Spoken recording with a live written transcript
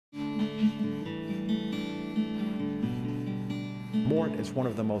Mort is one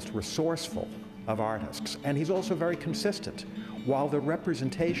of the most resourceful of artists, and he's also very consistent. While the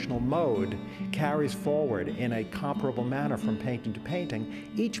representational mode carries forward in a comparable manner from painting to painting,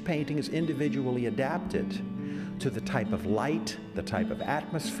 each painting is individually adapted to the type of light, the type of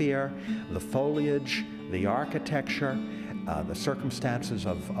atmosphere, the foliage, the architecture, the circumstances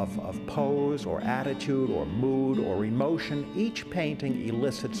of pose or attitude or mood or emotion. Each painting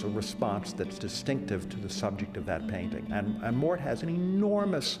elicits a response that's distinctive to the subject of that painting. And Mort has an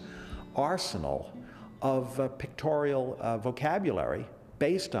enormous arsenal of pictorial vocabulary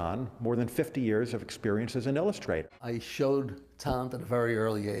based on more than 50 years of experience as an illustrator. I showed talent at a very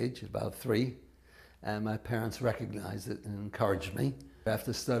early age, about 3, and my parents recognized it and encouraged me.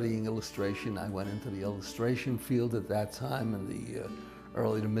 After studying illustration, I went into the illustration field at that time in the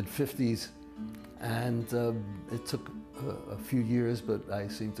early to mid-50s, and it took a few years, but I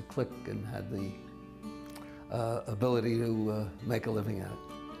seemed to click and had the ability to make a living at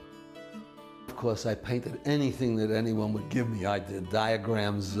it. Of course, I painted anything that anyone would give me. I did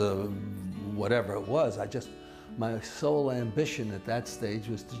diagrams, whatever it was. My sole ambition at that stage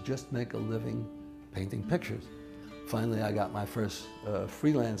was to just make a living painting pictures. Finally, I got my first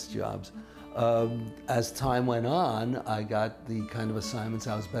freelance jobs. As time went on, I got the kind of assignments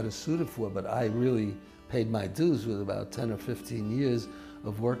I was better suited for, but I really paid my dues with about 10 or 15 years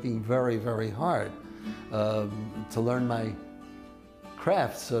of working very, very hard to learn my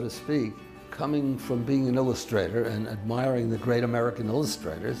craft, so to speak. Coming from being an illustrator and admiring the great American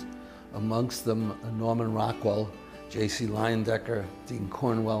illustrators, amongst them Norman Rockwell, J.C. Leyendecker, Dean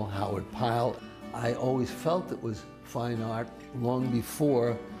Cornwell, Howard Pyle, I always felt it was fine art long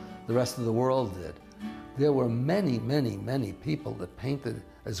before the rest of the world did. There were many, many, many people that painted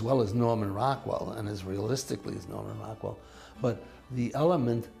as well as Norman Rockwell and as realistically as Norman Rockwell, but the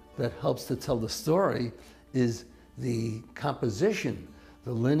element that helps to tell the story is the composition,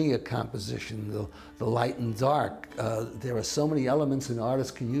 the linear composition, the light and dark. There are so many elements an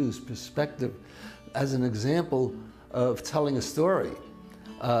artist can use. Perspective as an example of telling a story.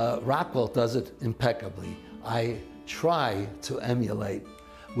 Rockwell does it impeccably. I try to emulate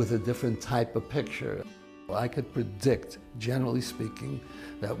with a different type of picture. I could predict, generally speaking,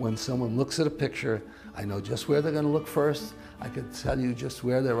 that when someone looks at a picture, I know just where they're going to look first. I could tell you just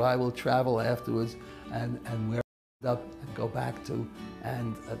where their eye will travel afterwards and where up and go back to,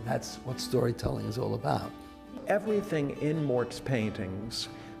 and that's what storytelling is all about. Everything in Mort's paintings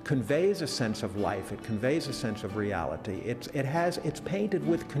conveys a sense of life, it conveys a sense of reality. It's painted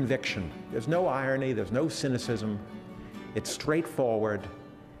with conviction. There's no irony, there's no cynicism. It's straightforward,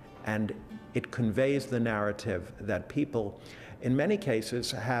 and it conveys the narrative that people, in many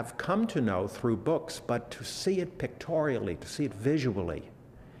cases, have come to know through books, but to see it pictorially, to see it visually,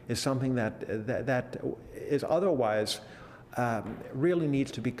 is something that is otherwise really needs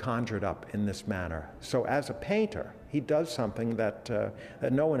to be conjured up in this manner. So as a painter, he does something that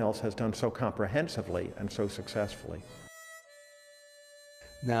no one else has done so comprehensively and so successfully.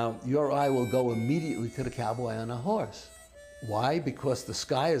 Now, your eye will go immediately to the cowboy on a horse. Why? Because the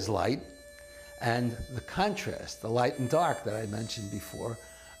sky is light, and the contrast, the light and dark that I mentioned before,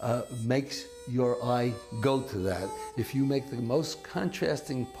 makes your eye go to that. If you make the most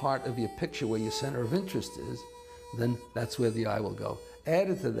contrasting part of your picture where your center of interest is, then that's where the eye will go.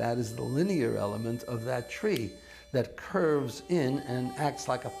 Added to that is the linear element of that tree that curves in and acts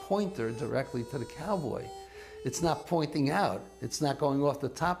like a pointer directly to the cowboy. It's not pointing out, it's not going off the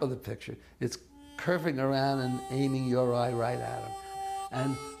top of the picture, it's curving around and aiming your eye right at him.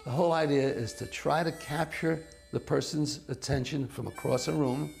 And the whole idea is to try to capture the person's attention from across a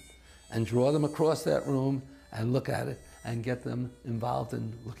room and draw them across that room and look at it and get them involved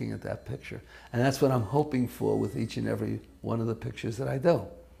in looking at that picture. And that's what I'm hoping for with each and every one of the pictures that I do.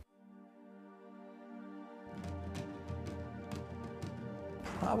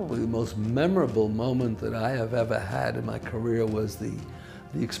 Probably the most memorable moment that I have ever had in my career was the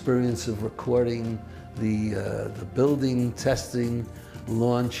experience of recording the building, testing,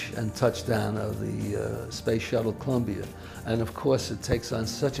 launch and touchdown of the Space Shuttle Columbia. And of course it takes on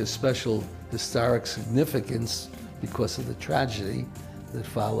such a special historic significance because of the tragedy that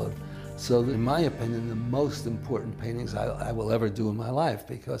followed. So in my opinion, the most important paintings I will ever do in my life,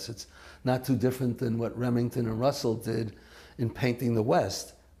 because it's not too different than what Remington and Russell did in painting the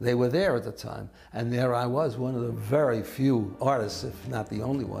West. They were there at the time, and there I was, one of the very few artists, if not the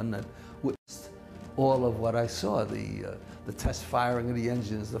only one, that witnessed all of what I saw. The test firing of the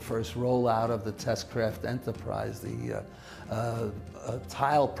engines, the first rollout of the test craft Enterprise, the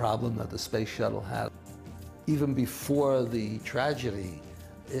tile problem that the space shuttle had. Even before the tragedy,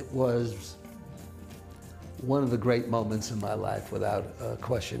 it was one of the great moments in my life, without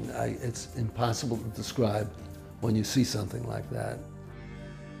question. It's impossible to describe when you see something like that.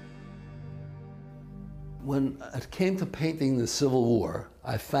 When it came to painting the Civil War,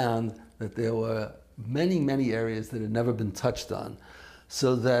 I found that there were many, many areas that had never been touched on.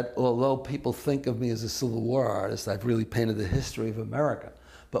 So that although people think of me as a Civil War artist, I've really painted the history of America.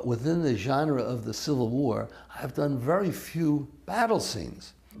 But within the genre of the Civil War, I've done very few battle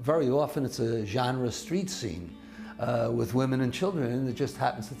scenes. Very often it's a genre street scene with women and children, and it just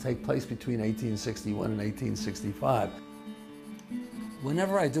happens to take place between 1861 and 1865.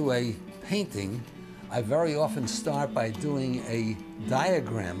 Whenever I do a painting, I very often start by doing a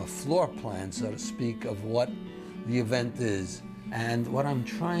diagram, a floor plan, so to speak, of what the event is. And what I'm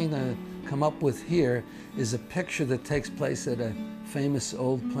trying to come up with here is a picture that takes place at a famous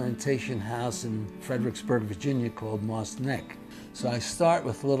old plantation house in Fredericksburg, Virginia called Moss Neck. So I start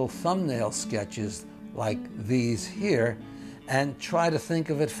with little thumbnail sketches like these here and try to think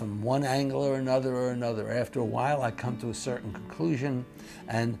of it from one angle or another. After a while I come to a certain conclusion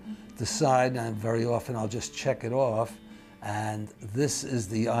and decide, and very often I'll just check it off, and this is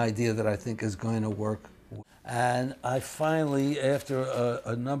the idea that I think is going to work. And I finally, after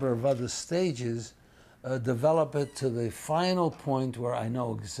a number of other stages, develop it to the final point where I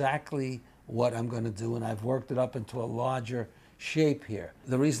know exactly what I'm going to do, and I've worked it up into a larger shape here.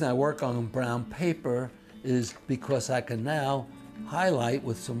 The reason I work on brown paper is because I can now highlight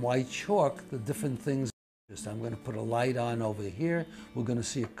with some white chalk the different things. I'm going to put a light on over here. We're going to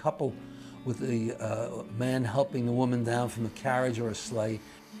see a couple with a man helping a woman down from a carriage or a sleigh.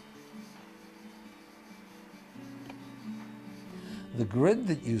 The grid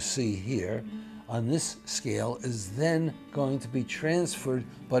that you see here on this scale is then going to be transferred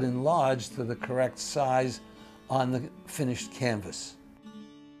but enlarged to the correct size on the finished canvas.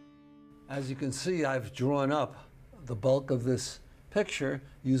 As you can see, I've drawn up the bulk of this picture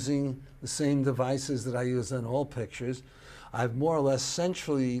using the same devices that I use on all pictures. I've more or less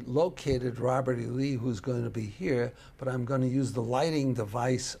centrally located Robert E. Lee, who's going to be here, but I'm going to use the lighting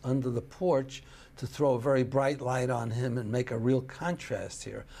device under the porch to throw a very bright light on him and make a real contrast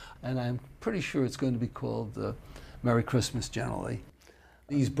here. And I'm pretty sure it's going to be called Merry Christmas generally.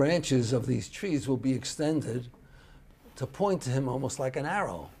 These branches of these trees will be extended to point to him almost like an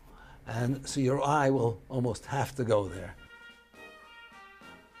arrow. And so your eye will almost have to go there.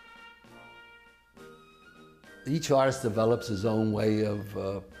 Each artist develops his own way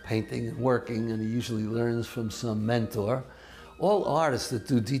of painting and working, and he usually learns from some mentor. All artists that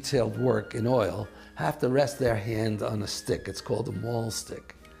do detailed work in oil have to rest their hand on a stick. It's called a maul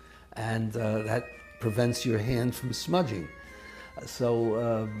stick. And that prevents your hand from smudging.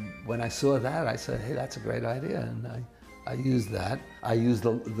 So when I saw that, I said, hey, that's a great idea. And I used that. I use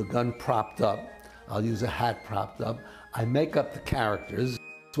the gun propped up. I'll use a hat propped up. I make up the characters.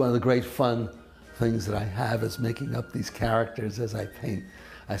 It's one of the great fun things that I have is making up these characters as I paint.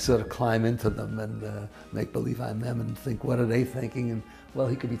 I sort of climb into them and make believe I'm them and think, what are they thinking? And well,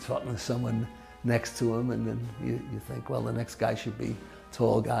 he could be talking to someone next to him, and then you think, well, the next guy should be a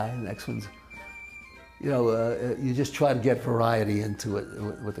tall guy, the next one's, you know, you just try to get variety into it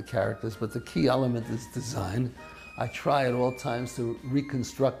with the characters, but the key element is design. I try at all times to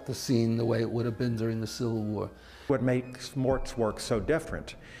reconstruct the scene the way it would have been during the Civil War. What makes Mort's work so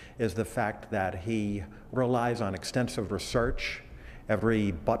different is the fact that he relies on extensive research.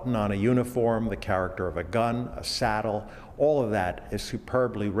 Every button on a uniform, the character of a gun, a saddle, all of that is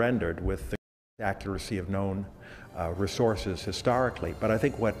superbly rendered with the accuracy of known resources historically. But I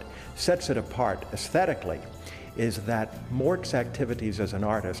think what sets it apart aesthetically is that Mort's activities as an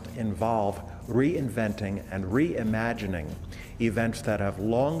artist involve reinventing and reimagining events that have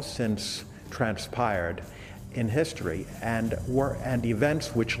long since transpired in history and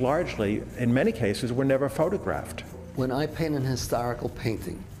events which largely, in many cases, were never photographed. When I paint an historical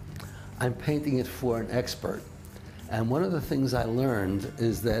painting, I'm painting it for an expert. And one of the things I learned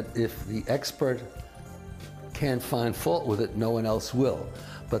is that if the expert can't find fault with it, no one else will.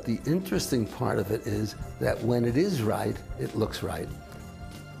 But the interesting part of it is that when it is right, it looks right.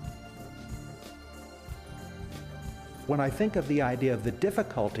 When I think of the idea of the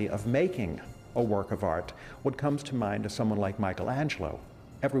difficulty of making a work of art, what comes to mind is someone like Michelangelo.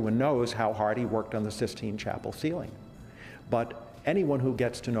 Everyone knows how hard he worked on the Sistine Chapel ceiling. But anyone who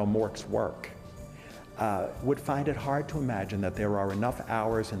gets to know Mort's work would find it hard to imagine that there are enough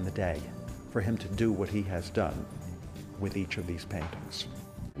hours in the day for him to do what he has done with each of these paintings.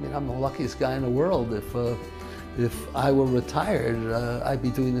 I mean, I'm the luckiest guy in the world. If I were retired, I'd be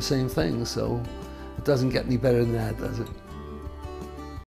doing the same thing, so it doesn't get any better than that, does it?